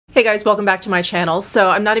Hey guys, welcome back to my channel.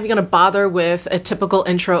 So I'm not even going to bother with a typical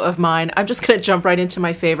intro of mine. I'm just going to jump right into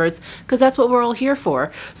my favorites because that's what we're all here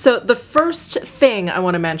for. So the first thing I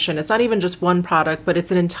want to mention, it's not even just one product, but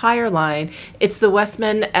it's an entire line. It's the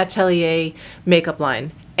Westman Atelier makeup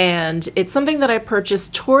line. And it's something that I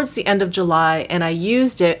purchased towards the end of July, and I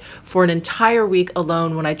used it for an entire week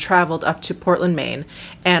alone when I traveled up to Portland, Maine.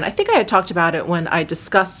 And I think I had talked about it when I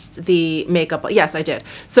discussed the makeup. Yes, I did.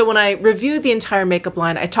 So when I reviewed the entire makeup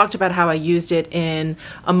line, I talked about how I used it in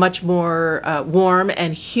a much more warm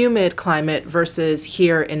and humid climate versus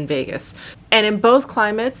here in Vegas. And in both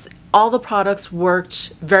climates, all the products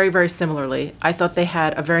worked very, very similarly. I thought they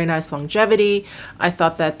had a very nice longevity. I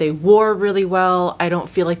thought that they wore really well. I don't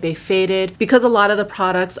feel like they faded. Because a lot of the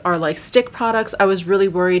products are like stick products, I was really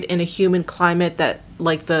worried in a humid climate that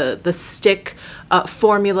like the stick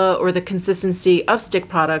formula or the consistency of stick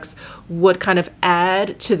products would kind of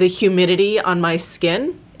add to the humidity on my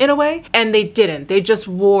skin in a way, and they didn't. They just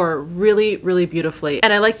wore really, really beautifully.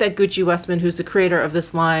 And I like that Gucci Westman, who's the creator of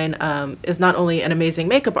this line, is not only an amazing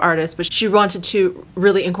makeup artist, but she wanted to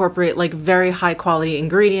really incorporate like very high quality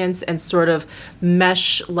ingredients and sort of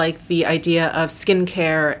mesh like the idea of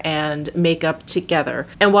skincare and makeup together.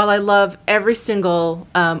 And while I love every single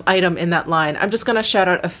item in that line, I'm just gonna shout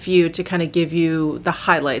out a few to kind of give you the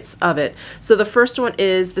highlights of it. So the first one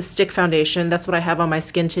is the stick foundation. That's what I have on my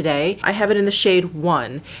skin today. I have it in the shade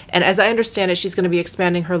 1. And as I understand it, she's going to be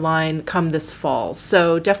expanding her line come this fall.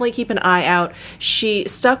 So definitely keep an eye out. She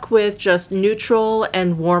stuck with just neutral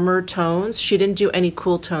and warmer tones. She didn't do any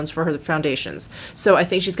cool tones for her foundations. So I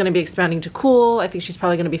think she's going to be expanding to cool. I think she's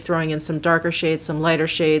probably going to be throwing in some darker shades, some lighter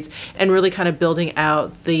shades, and really kind of building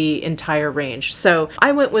out the entire range. So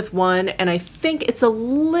I went with 1, and I think it's a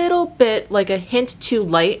little bit like a hint too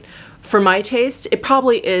light for my taste. It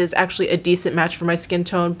probably is actually a decent match for my skin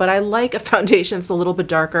tone, but I like a foundation that's a little bit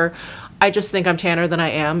darker. I just think I'm tanner than I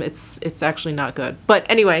am. It's actually not good. But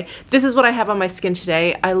anyway, this is what I have on my skin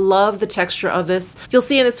today. I love the texture of this. You'll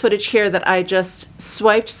see in this footage here that I just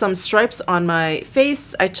swiped some stripes on my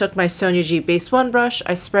face. I took my Sonia G Base 1 brush,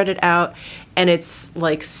 I spread it out, and it's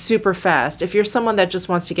like super fast. If you're someone that just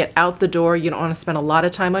wants to get out the door, you don't want to spend a lot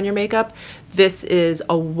of time on your makeup, this is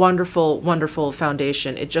a wonderful, wonderful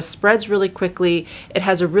foundation. It just spreads really quickly. It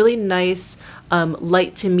has a really nice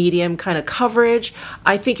light to medium kind of coverage.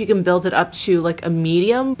 I think you can build it up to like a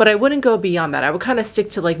medium, but I wouldn't go beyond that. I would kind of stick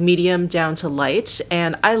to like medium down to light,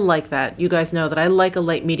 and I like that. You guys know that I like a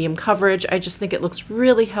light medium coverage. I just think it looks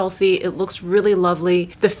really healthy. It looks really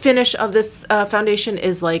lovely. The finish of this foundation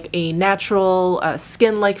is like a natural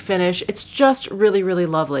skin-like finish. It's just really, really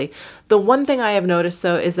lovely. The one thing I have noticed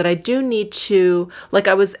though is that I do need to, like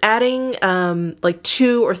I was adding like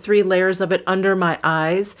 2 or 3 layers of it under my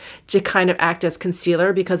eyes to kind of act as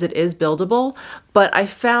concealer because it is buildable. But I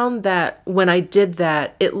found that when I did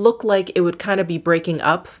that, it looked like it would kind of be breaking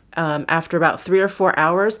up after about 3 or 4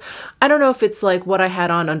 hours. I don't know if it's like what I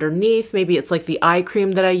had on underneath. Maybe it's like the eye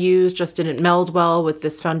cream that I used just didn't meld well with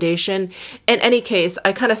this foundation. In any case,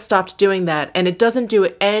 I kind of stopped doing that, and it doesn't do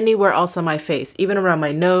it anywhere else on my face, even around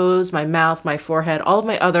my nose, my mouth, my forehead, all of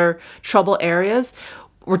my other trouble areas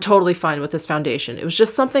were totally fine with this foundation. It was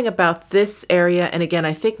just something about this area, and again,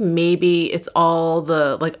 I think maybe it's all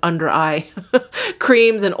the like under eye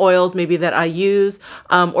creams and oils maybe that I use,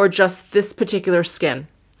 or just this particular skin.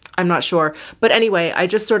 I'm not sure. But anyway, I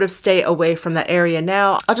just sort of stay away from that area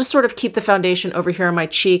now. I'll just sort of keep the foundation over here on my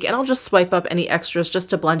cheek, and I'll just swipe up any extras just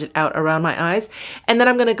to blend it out around my eyes. And then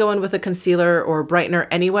I'm going to go in with a concealer or brightener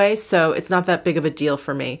anyway, so it's not that big of a deal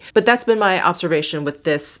for me. But that's been my observation with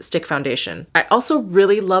this stick foundation. I also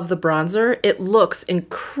really love the bronzer. It looks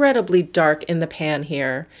incredibly dark in the pan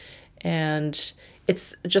here, and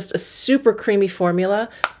it's just a super creamy formula,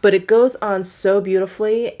 but it goes on so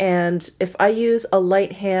beautifully. And if I use a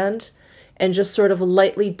light hand and just sort of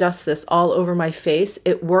lightly dust this all over my face,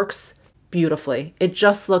 it works beautifully. It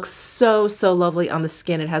just looks so, so lovely on the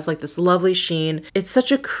skin. It has like this lovely sheen. It's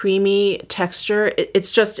such a creamy texture.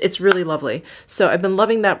 It's really lovely. So I've been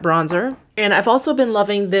loving that bronzer. And I've also been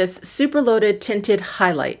loving this super loaded tinted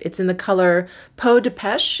highlight. It's in the color Peau de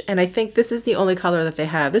Pêche, and I think this is the only color that they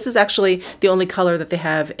have. This is actually the only color that they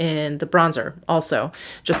have in the bronzer also,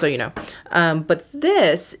 just so you know. But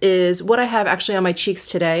this is what I have actually on my cheeks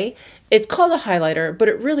today. It's called a highlighter, but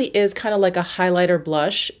it really is kind of like a highlighter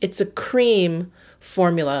blush. It's a cream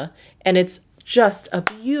formula, and it's just a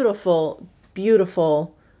beautiful,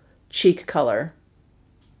 beautiful cheek color.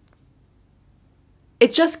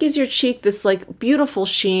 It just gives your cheek this like beautiful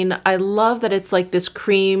sheen. I love that it's like this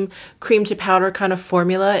cream to powder kind of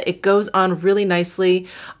formula. It goes on really nicely.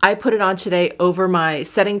 I put it on today over my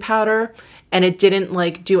setting powder, and it didn't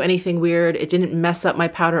like do anything weird. It didn't mess up my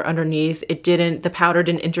powder underneath. The powder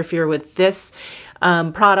didn't interfere with this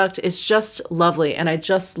product. Is just lovely, and I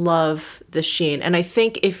just love the sheen. And I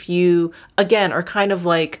think if you, again, are kind of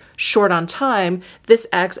like short on time, this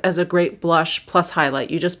acts as a great blush plus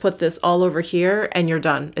highlight. You just put this all over here and you're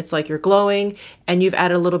done. It's like you're glowing and you've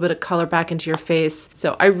added a little bit of color back into your face.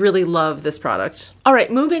 So I really love this product. All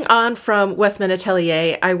right, moving on from Westman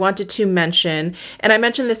Atelier, I wanted to mention, and I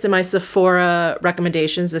mentioned this in my Sephora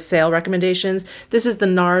recommendations, the sale recommendations. This is the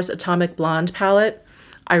NARS Atomic Blonde palette.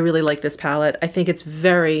 I really like this palette. I think it's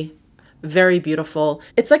very, very beautiful.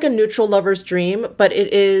 It's like a neutral lover's dream, but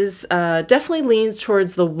it is definitely leans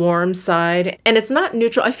towards the warm side. And it's not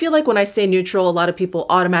neutral. I feel like when I say neutral, a lot of people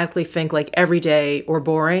automatically think like everyday or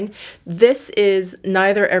boring. This is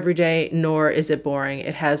neither everyday nor is it boring.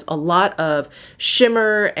 It has a lot of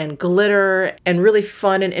shimmer and glitter and really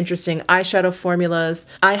fun and interesting eyeshadow formulas.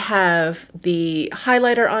 I have the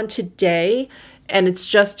highlighter on today, and it's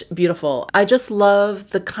just beautiful. I just love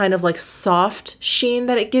the kind of like soft sheen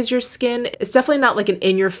that it gives your skin. It's definitely not like an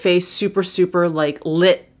in-your-face, super, super like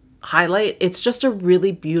lit highlight. It's just a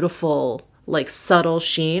really beautiful, like subtle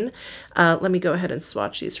sheen. Let me go ahead and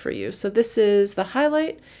swatch these for you. So this is the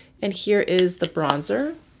highlight, and here is the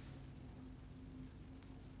bronzer.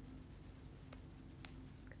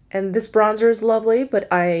 And this bronzer is lovely, but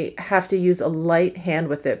I have to use a light hand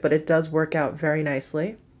with it, but it does work out very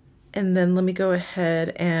nicely. And then let me go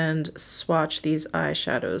ahead and swatch these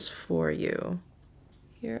eyeshadows for you.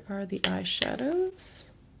 Here are the eyeshadows.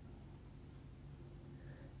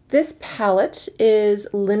 This palette is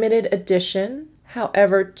limited edition.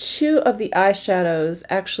 However, 2 of the eyeshadows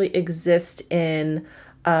actually exist in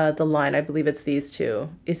the line. I believe it's these 2.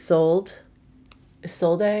 Isolde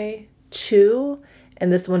 2,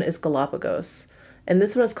 and this one is Galapagos. And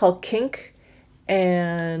this one is called Kink,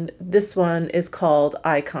 and this one is called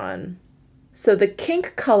Icon. So the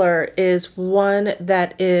Kink color is one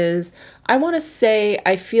that is, I want to say,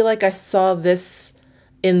 I feel like I saw this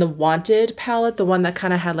in the Wanted palette, the one that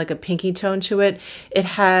kind of had like a pinky tone to it. It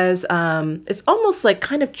has, it's almost like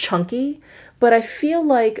kind of chunky, but I feel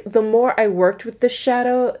like the more I worked with this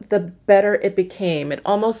shadow, the better it became. It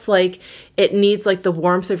almost like it needs like the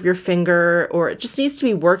warmth of your finger, or it just needs to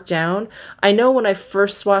be worked down. I know when I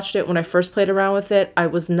first swatched it, when I first played around with it, I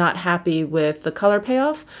was not happy with the color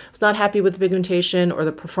payoff. I was not happy with the pigmentation or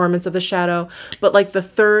the performance of the shadow, but like the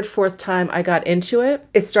 3rd, 4th time I got into it,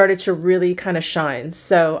 it started to really kind of shine.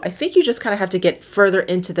 So I think you just kind of have to get further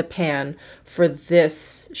into the pan for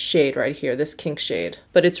this shade right here, this Kink shade,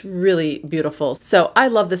 but it's really beautiful. So I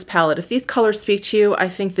love this palette. If these colors speak to you, I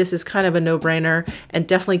think this is kind of a no-brainer, and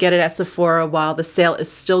definitely get it at Sephora while the sale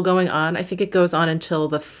is still going on. I think it goes on until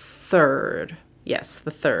the 3rd. Yes,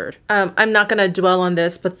 the 3rd. I'm not gonna dwell on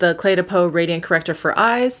this, but the Clé de Peau Radiant Corrector for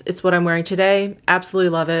Eyes, it's what I'm wearing today. Absolutely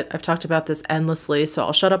love it. I've talked about this endlessly, so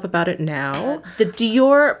I'll shut up about it now. The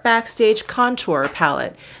Dior Backstage Contour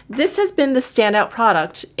Palette. This has been the standout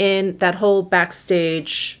product in that whole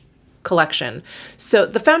Backstage collection. So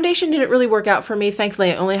the foundation didn't really work out for me.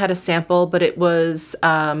 Thankfully, I only had a sample, but it was,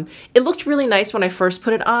 it looked really nice when I first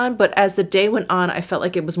put it on, but as the day went on, I felt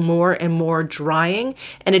like it was more and more drying,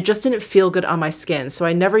 and it just didn't feel good on my skin. So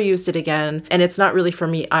I never used it again, and it's not really for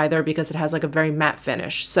me either because it has like a very matte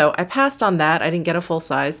finish. So I passed on that. I didn't get a full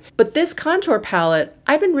size, but this contour palette,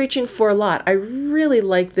 I've been reaching for a lot. I really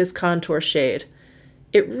like this contour shade.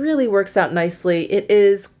 It really works out nicely. It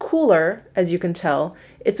is cooler, as you can tell.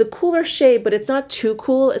 It's a cooler shade, but it's not too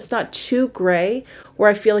cool. It's not too gray, where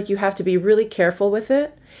I feel like you have to be really careful with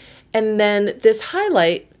it. And then this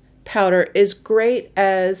highlight powder is great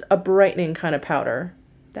as a brightening kind of powder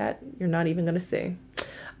that you're not even gonna see.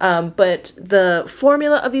 But the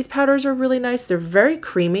formula of these powders are really nice. They're very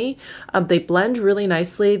creamy. They blend really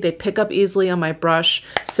nicely. They pick up easily on my brush.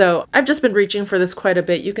 So I've just been reaching for this quite a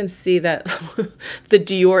bit. You can see that the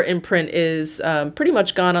Dior imprint is pretty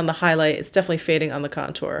much gone on the highlight. It's definitely fading on the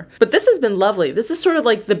contour. But this has been lovely. This is sort of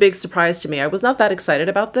like the big surprise to me. I was not that excited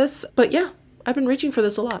about this, but yeah. I've been reaching for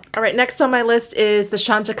this a lot. All right, next on my list is the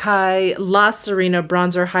Chantecaille La Serena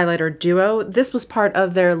Bronzer Highlighter Duo. This was part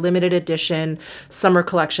of their limited edition summer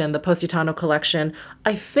collection, the Positano collection.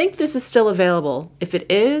 I think this is still available. If it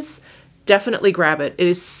is, definitely grab it. It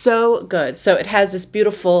is so good. So it has this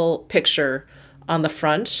beautiful picture on the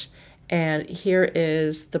front, and here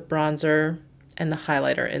is the bronzer and the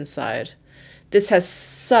highlighter inside. This has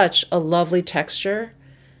such a lovely texture,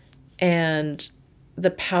 and the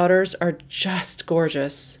powders are just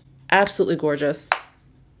gorgeous. Absolutely gorgeous.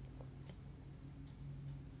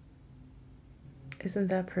 Isn't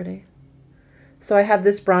that pretty? So I have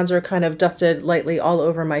this bronzer kind of dusted lightly all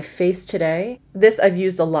over my face today. This I've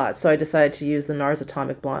used a lot, so I decided to use the NARS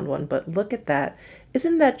Atomic Blonde one, but look at that.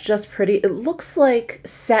 Isn't that just pretty? It looks like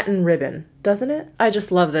satin ribbon, doesn't it? I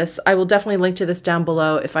just love this. I will definitely link to this down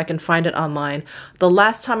below if I can find it online. The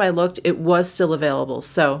last time I looked, it was still available.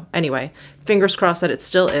 So anyway, fingers crossed that it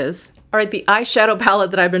still is. All right, the eyeshadow palette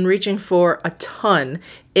that I've been reaching for a ton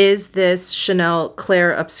is this Chanel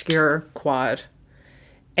Clair Obscure Quad.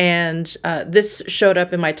 And this showed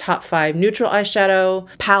up in my top 5 neutral eyeshadow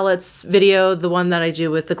palettes video, the one that I do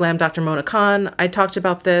with the Glam Dr. Mona Khan. I talked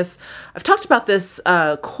about this. I've talked about this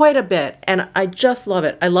quite a bit, and I just love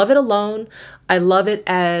it. I love it alone. I love it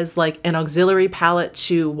as like an auxiliary palette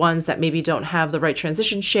to ones that maybe don't have the right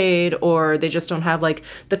transition shade, or they just don't have like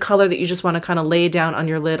the color that you just want to kind of lay down on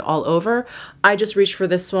your lid all over. I just reached for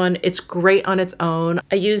this one. It's great on its own.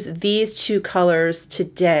 I use these 2 colors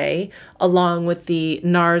today along with the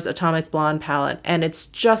NARS Atomic Blonde palette, and it's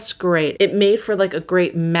just great. It made for like a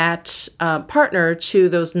great matte partner to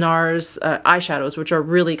those NARS eyeshadows, which are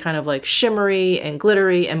really kind of like shimmery and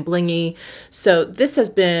glittery and blingy. So this has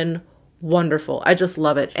been wonderful. I just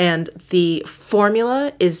love it. And the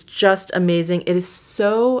formula is just amazing. It is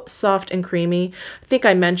so soft and creamy. I think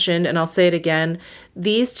I mentioned, and I'll say it again,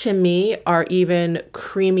 these to me are even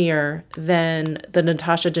creamier than the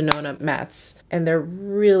Natasha Denona mattes. And they're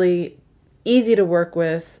really easy to work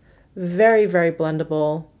with, very, very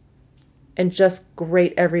blendable, and just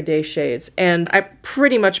great everyday shades. And I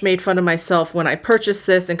pretty much made fun of myself when I purchased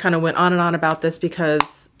this and kind of went on and on about this,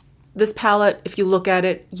 because this palette, if you look at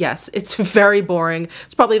it, yes, it's very boring.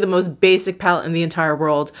 It's probably the most basic palette in the entire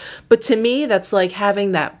world. But to me, that's like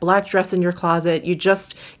having that black dress in your closet. You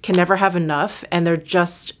just can never have enough, and they're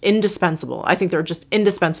just indispensable. I think they're just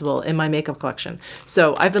indispensable in my makeup collection.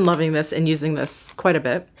 So I've been loving this and using this quite a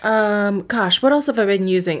bit. Gosh, what else have I been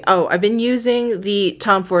using? Oh, I've been using the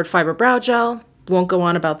Tom Ford Fiber Brow Gel. Won't go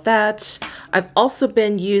on about that. I've also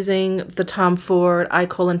been using the Tom Ford Eye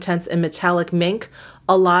Kohl Intense in Metallic Mink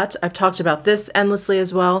a lot. I've talked about this endlessly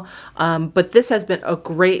as well, but this has been a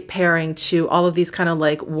great pairing to all of these kind of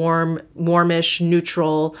like warmish,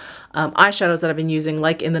 neutral eyeshadows that I've been using,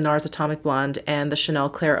 like in the NARS Atomic Blonde and the Chanel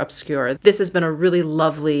Clair Obscure. This has been a really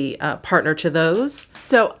lovely partner to those.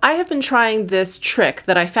 So I have been trying this trick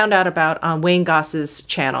that I found out about on Wayne Goss's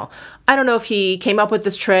channel. I don't know if he came up with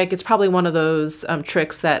this trick. It's probably one of those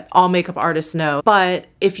tricks that all makeup artists know. But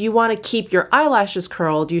if you want to keep your eyelashes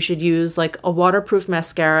curled, you should use like a waterproof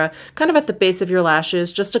mascara kind of at the base of your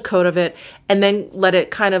lashes, just a coat of it, and then let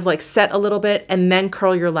it kind of like set a little bit and then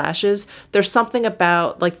curl your lashes. There's something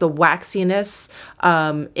about like the waxiness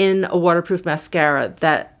in a waterproof mascara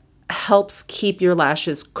that helps keep your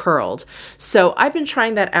lashes curled. So I've been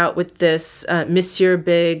trying that out with this Monsieur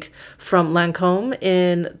Big from Lancome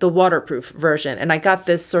in the waterproof version. And I got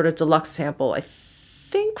this sort of deluxe sample, I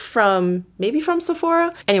think maybe from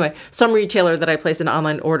Sephora. Anyway, some retailer that I placed an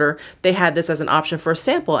online order, they had this as an option for a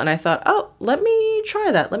sample. And I thought, oh, let me try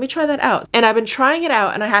that. Let me try that out. And I've been trying it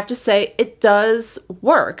out, and I have to say it does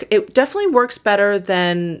work. It definitely works better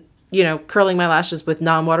than, you know, curling my lashes with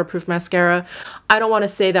non-waterproof mascara. I don't want to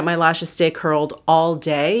say that my lashes stay curled all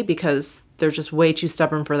day because they're just way too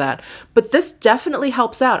stubborn for that. But this definitely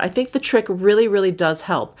helps out. I think the trick really, really does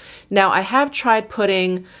help. Now, I have tried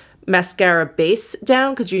putting mascara base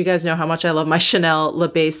down because you guys know how much I love my Chanel Le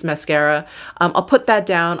Base mascara. I'll put that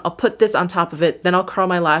down. I'll put this on top of it. Then I'll curl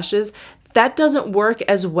my lashes. That doesn't work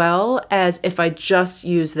as well as if I just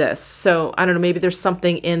use this. So I don't know, maybe there's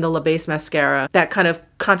something in the Le Base mascara that kind of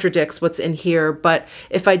contradicts what's in here. But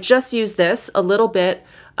if I just use this a little bit,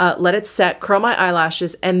 let it set, curl my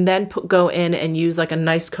eyelashes, and then go in and use like a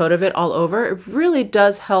nice coat of it all over, it really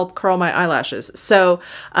does help curl my eyelashes. So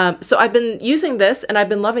I've been using this and I've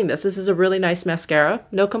been loving this. This is a really nice mascara,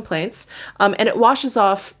 no complaints. And it washes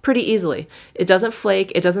off pretty easily. It doesn't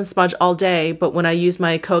flake, it doesn't smudge all day, but when I use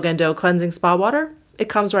my Kogendo cleansing spa water, it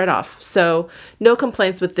comes right off. So no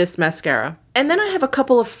complaints with this mascara. And then I have a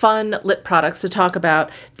couple of fun lip products to talk about.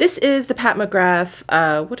 This is the Pat McGrath,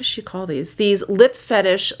 what does she call these? These Lip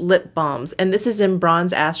Fetish lip balms. And this is in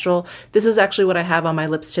Bronze Astral. This is actually what I have on my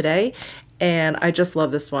lips today. And I just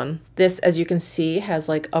love this one. This, as you can see, has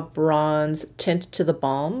like a bronze tint to the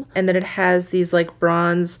balm. And then it has these like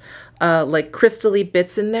bronze, like crystally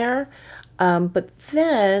bits in there. But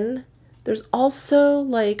then there's also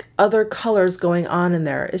like other colors going on in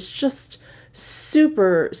there. It's just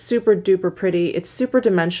super, super duper pretty. It's super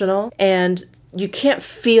dimensional and you can't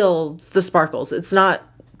feel the sparkles. It's not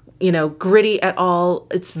you know, gritty at all.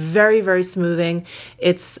 It's very, very smoothing.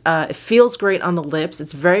 It feels great on the lips.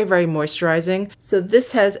 It's very, very moisturizing. So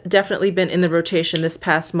this has definitely been in the rotation this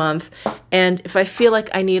past month. And if I feel like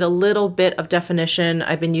I need a little bit of definition,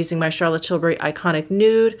 I've been using my Charlotte Tilbury Iconic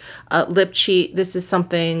Nude Lip Cheat. This is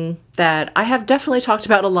something that I have definitely talked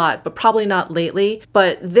about a lot, but probably not lately.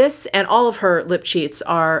 But this and all of her lip cheats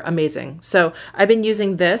are amazing. So I've been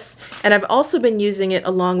using this, and I've also been using it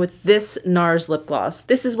along with this NARS lip gloss.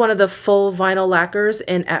 This is one of the full vinyl lacquers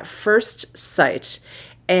in At First Sight.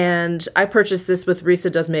 And I purchased this with Risa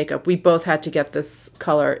Does Makeup. We both had to get this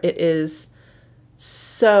color. It is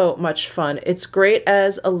so much fun. It's great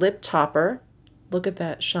as a lip topper. Look at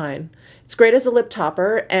that shine. It's great as a lip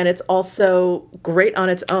topper, and it's also great on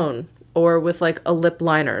its own or with like a lip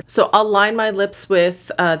liner. So I'll line my lips with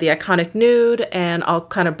the Iconic Nude, and I'll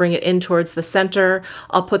kind of bring it in towards the center.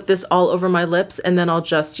 I'll put this all over my lips, and then I'll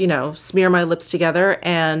just, you know, smear my lips together,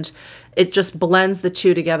 and it just blends the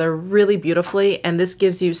two together really beautifully. And this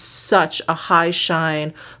gives you such a high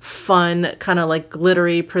shine, fun, kind of like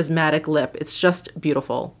glittery, prismatic lip. It's just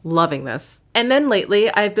beautiful. Loving this. And then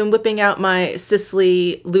lately, I've been whipping out my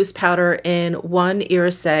Sisley loose powder in 1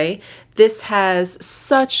 Irisé. This has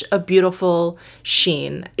such a beautiful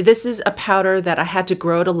sheen. This is a powder that I had to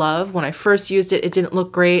grow to love. When I first used it, it didn't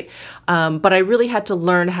look great, but I really had to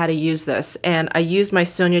learn how to use this. And I used my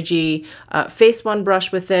Sonia G Face One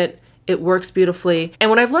brush with it. It works beautifully. And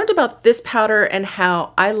when I've learned about this powder and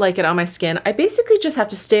how I like it on my skin, I basically just have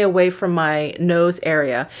to stay away from my nose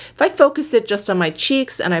area. If I focus it just on my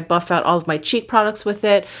cheeks and I buff out all of my cheek products with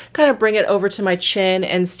it, kind of bring it over to my chin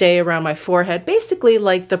and stay around my forehead, basically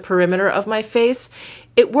like the perimeter of my face,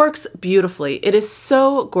 it works beautifully. It is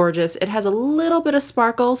so gorgeous. It has a little bit of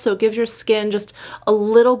sparkle, so it gives your skin just a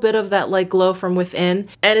little bit of that like glow from within,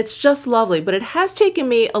 and it's just lovely. But it has taken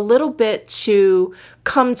me a little bit to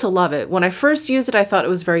come to love it. When I first used it, I thought it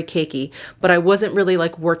was very cakey, but I wasn't really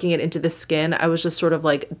like working it into the skin. I was just sort of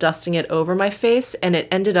like dusting it over my face, and it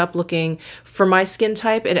ended up looking, for my skin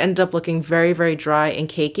type, it ended up looking very, very dry and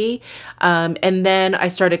cakey. And then I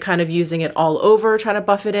started kind of using it all over, trying to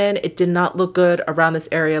buff it in. It did not look good around this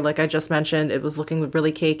area, like I just mentioned. It was looking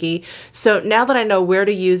really cakey. So now that I know where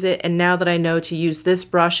to use it, and now that I know to use this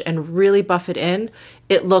brush and really buff it in,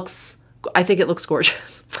 I think it looks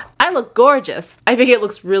gorgeous. I look gorgeous. I think it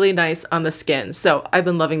looks really nice on the skin. So I've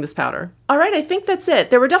been loving this powder. All right, I think that's it.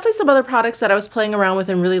 There were definitely some other products that I was playing around with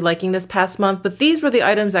and really liking this past month, but these were the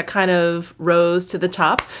items that kind of rose to the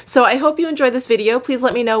top. So I hope you enjoyed this video. Please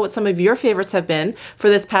let me know what some of your favorites have been for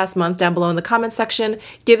this past month down below in the comment section.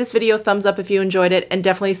 Give this video a thumbs up if you enjoyed it, and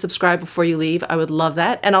definitely subscribe before you leave. I would love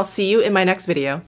that. And I'll see you in my next video.